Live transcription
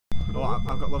I've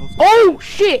got level 4. Oh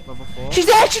shit! Level 4. She's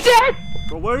there, she's there!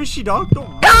 Bro, where is she, dog?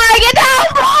 Don't. Guy, get down,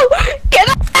 bro! Get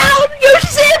down! Yo,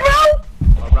 she's here, bro!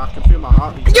 Oh, bro, I can feel my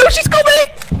heartbeat. Yo, she's coming!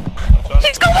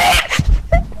 She's coming!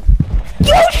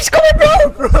 Yo, she's coming, bro!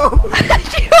 Bro!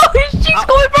 Yo, she's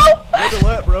coming, bro! Red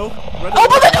alert, bro. Red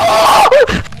Open the door!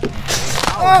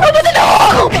 Open the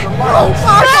door!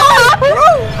 Bro,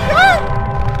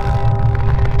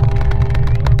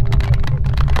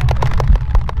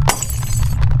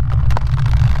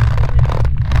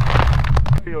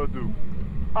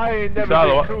 I ain't never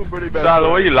Charlotte, been cool, buddy. Charlotte,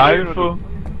 what are you lying for?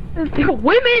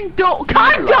 Women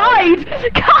can't died!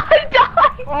 Can't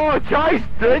die! Oh, Jai's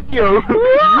dead, yo!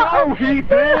 Yo, he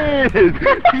did! He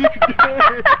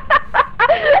did!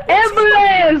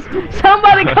 Ambulance!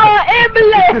 Somebody call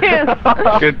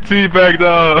ambulance! Get teabagged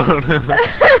down!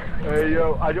 Hey,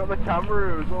 yo, I got the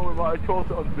camera, it was all about I caught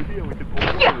it on video, we could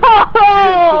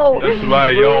all Yo! That's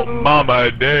why your mama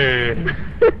dead.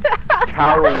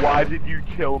 Carol, why did you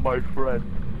kill my friend?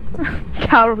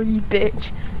 Carol, you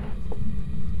bitch.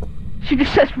 She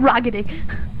just says raggedy.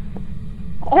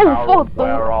 Oh, Carol, fuck.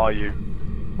 where are you?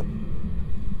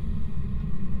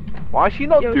 Why is she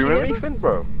not Yo, doing she anything,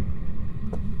 bro?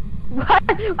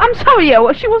 I'm sorry,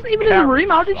 yo, she wasn't even in the Carol, room.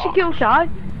 How did she kill Shy?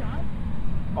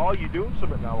 Oh, you doing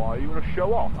something now, are you? You wanna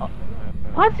show off?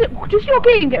 Why does it? Does your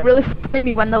game get really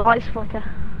funny when the lights flicker?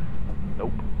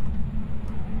 Nope.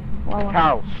 Well,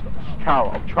 Carol,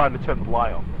 Carol, I'm trying to turn the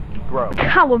light on. Bro.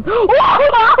 Callum.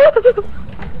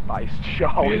 Nice,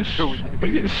 Charlie. What are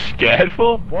you getting scared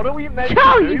for? What are we meant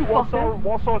Charlie, to do? you fucker.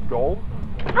 What's our goal?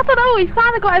 I don't know. We've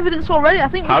kind of got evidence already. I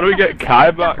think. How do we get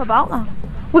Kai back? About that.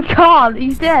 We can't.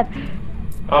 He's dead.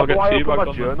 I'll get How do I open teabagged my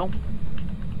on journal?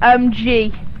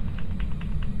 G.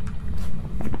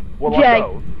 Will J. I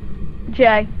go?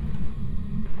 J.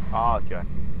 Ah, okay.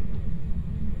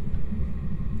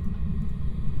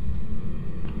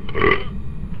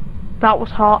 That was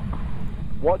hot.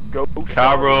 What ghost?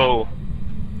 Carol.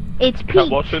 It's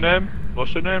Pete. What's her name?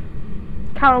 What's her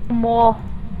name? Carol Moore.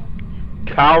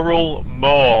 Carol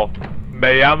Moore.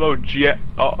 Me llamo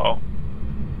Uh-oh.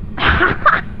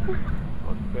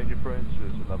 Danger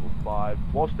Princess at level 5.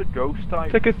 What's the ghost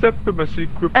type? Take a step from my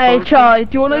secret Hey, potion. Charlie,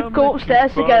 do you want to I'll go make you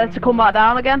upstairs to get her to come back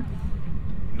down again?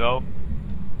 No.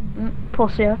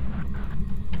 Pussy.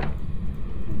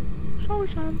 Sorry,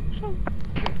 Sam. Sorry.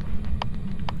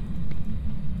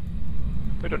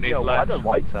 We don't need Yo, why lights. the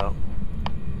lights out?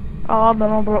 Oh, I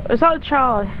remember. Is that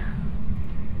Charlie? Nah,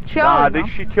 I Charlie?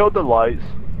 think she killed the lights.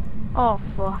 Oh,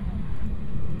 fuck.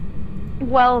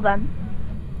 Well then.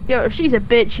 Yo, she's a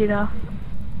bitch, you know.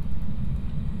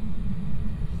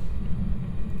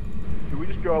 Should we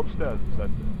just go upstairs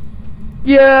instead?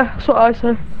 Yeah, that's what I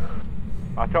say.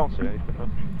 I can't see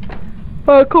anything.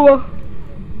 Oh, come on.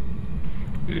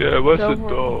 Yeah, where's the Don't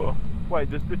worry. door? Wait,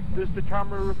 does the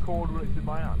camera record when it's in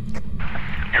my hand?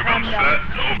 Your mom's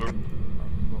fat. Over.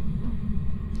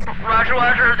 Roger,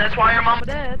 Roger, that's why your mama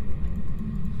dead.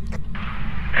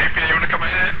 Hey, P, you wanna come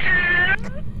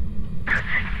in?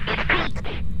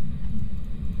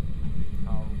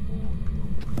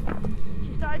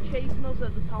 She started chasing us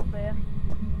at the top there.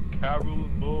 Carol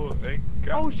Moore, eh?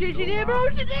 Oh shit, she's here, bro,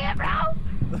 she's here, bro!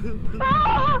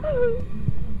 Ah!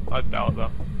 I doubt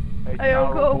that. Hey, Hey, yo,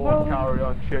 Carol go, Moore, bro. carry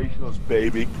on chasing us,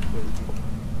 baby.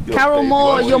 Your Carol baby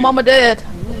Moore, boy. your mama dead.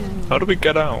 How do we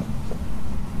get out?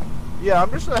 Yeah,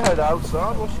 I'm just gonna head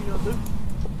outside. What's she gonna do?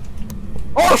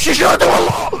 Oh, she's gonna do a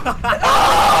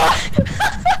lot!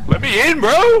 Let me in,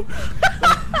 bro!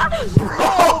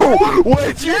 Bro,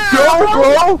 where'd you go,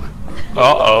 bro?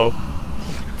 Uh-oh.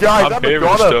 Guys, I'm I'm hearing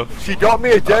got her. stuff. She got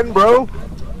me again, bro.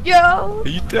 Yo! Are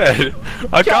you dead?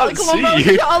 I Charlie, can't come on, bro.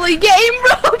 see you. Charlie, get in,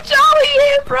 bro! Charlie,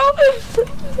 here, bro!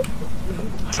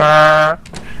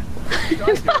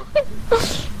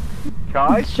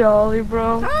 Kai? Charlie,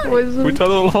 bro. What is We it?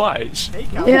 turn on the lights. Hey,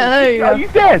 Cal. Yeah, there you Are go. you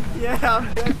dead? Yeah,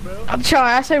 I'm dead, bro.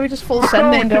 Charlie, I say we just full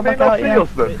send it and go Did they back not out, see yeah.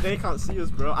 us then? They can't see us,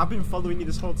 bro. I've been following you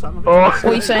this whole time. I've been Oh. trying to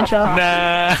What are you saying, Charlie?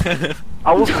 Nah.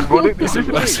 I was running this is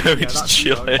That's me. how Yeah, it's that's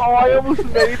you, chilling. Oh, I almost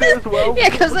made it as well. Yeah,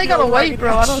 because they gotta wait,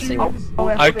 bro. I don't see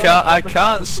what. I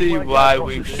can't see why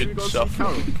we should Go see suffer.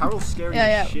 Carol. Carol's scary Yeah, as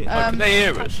yeah, shit. Can they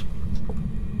hear us?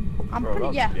 I'm Bro, pretty.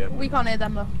 that's Yeah, scary. we can't hear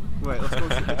them though. Wait, let's go see.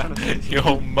 They're trying to see this.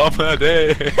 Your mama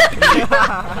dead.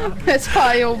 That's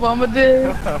how your mama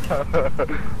did.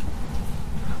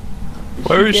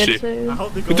 Where is did she? too. I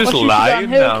hope they go. We're just What's she lying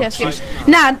done? Who now. cares? Like,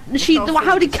 Nah, she.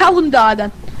 How did Callum die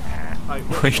then?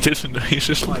 like, He doesn't know, he's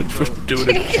just Like, looking for bro.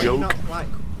 doing a you're joke. not, like,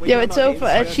 when Yeah, you're it's not over.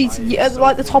 getting She's scared by it, at it's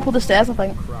like the so top of the stairs, I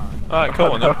think. cry. Alright,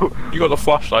 come on then. You got the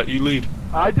flashlight, you lead.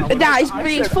 I just, Nah, it's I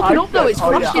it's said- fucking I up though. said, It's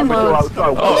oh, yeah, flashing I'm gonna go loads.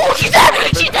 outside. Oh. Oh, she's there!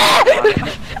 She's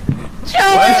there!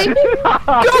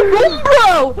 Run,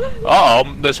 bro! Uh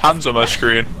oh, there's hands on my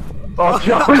screen. Oh,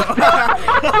 Charlie's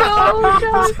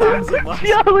Oh,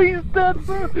 Charlie's dead,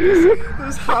 bro.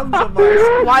 There's hands on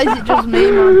my. why is it just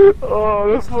me, man?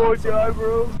 Oh, the poor guy,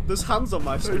 bro. There's hands on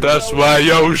my screen. That's why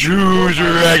your shoes are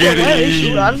Where is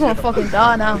she? raggedy. I just want to fucking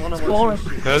die now. It's boring.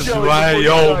 That's why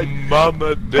your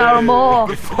mama Carol dead. Moore.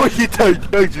 Before you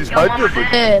don't go, just Your mama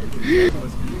dead.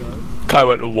 Kai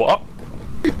went, what?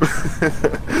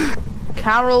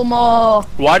 Carol Moore.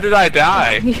 Why did I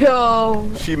die?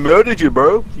 Yo. She murdered you,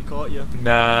 bro. He caught you.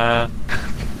 Nah.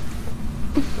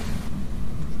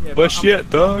 Yeah, Well, shit,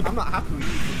 dog. I'm not happy with you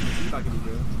for teabagging you,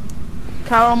 bro.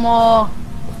 Carol Moore.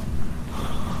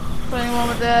 21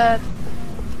 were dead.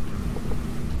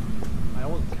 I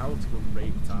want Carol to go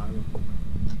rape Tyler.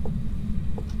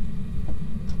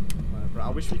 Bro, I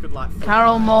wish we could like.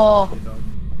 Carol Moore.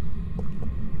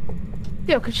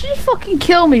 Yo, could she just fucking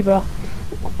kill me, bro?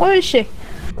 Where is she?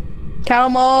 Carol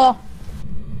Moore.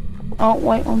 Oh,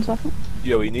 wait 1 second.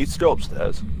 Yo, he needs to go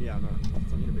upstairs. Yeah, I know.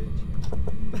 It's on you,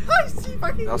 bitch. I see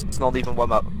fucking. That's not even where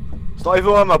my... It's not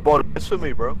even where my body is for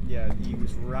me, bro. Yeah, he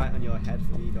was right on your head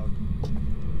for me, dog.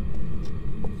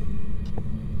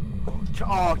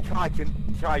 Oh,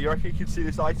 Kai, you reckon you can see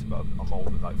this item? I'm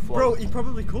holding like float. Bro, he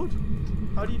probably could.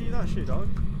 How do you do that shit, dog?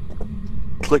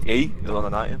 Click E on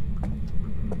an item.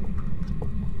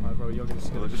 Right, bro, you're gonna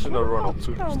We're just gonna run up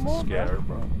to him just to scare him,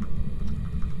 bro.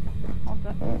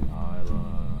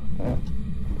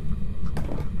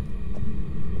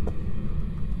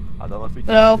 I don't know if we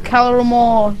can. Yo, Carol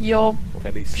Moore, your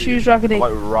Can he see shoes him? raggedy. I'm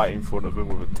like right in front of him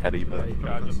with a teddy bear. Yeah,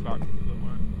 Bro,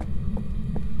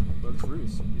 this room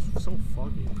is so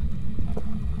foggy.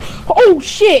 Oh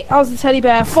shit! That was the teddy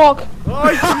bear. Fuck.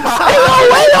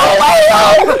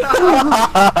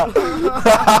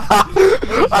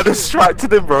 I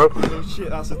distracted him, bro. Oh shit,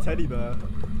 that's a teddy bear.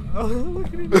 Oh, look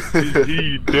at him. Is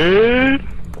he dead?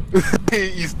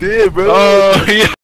 He's dead, bro. Oh, yeah.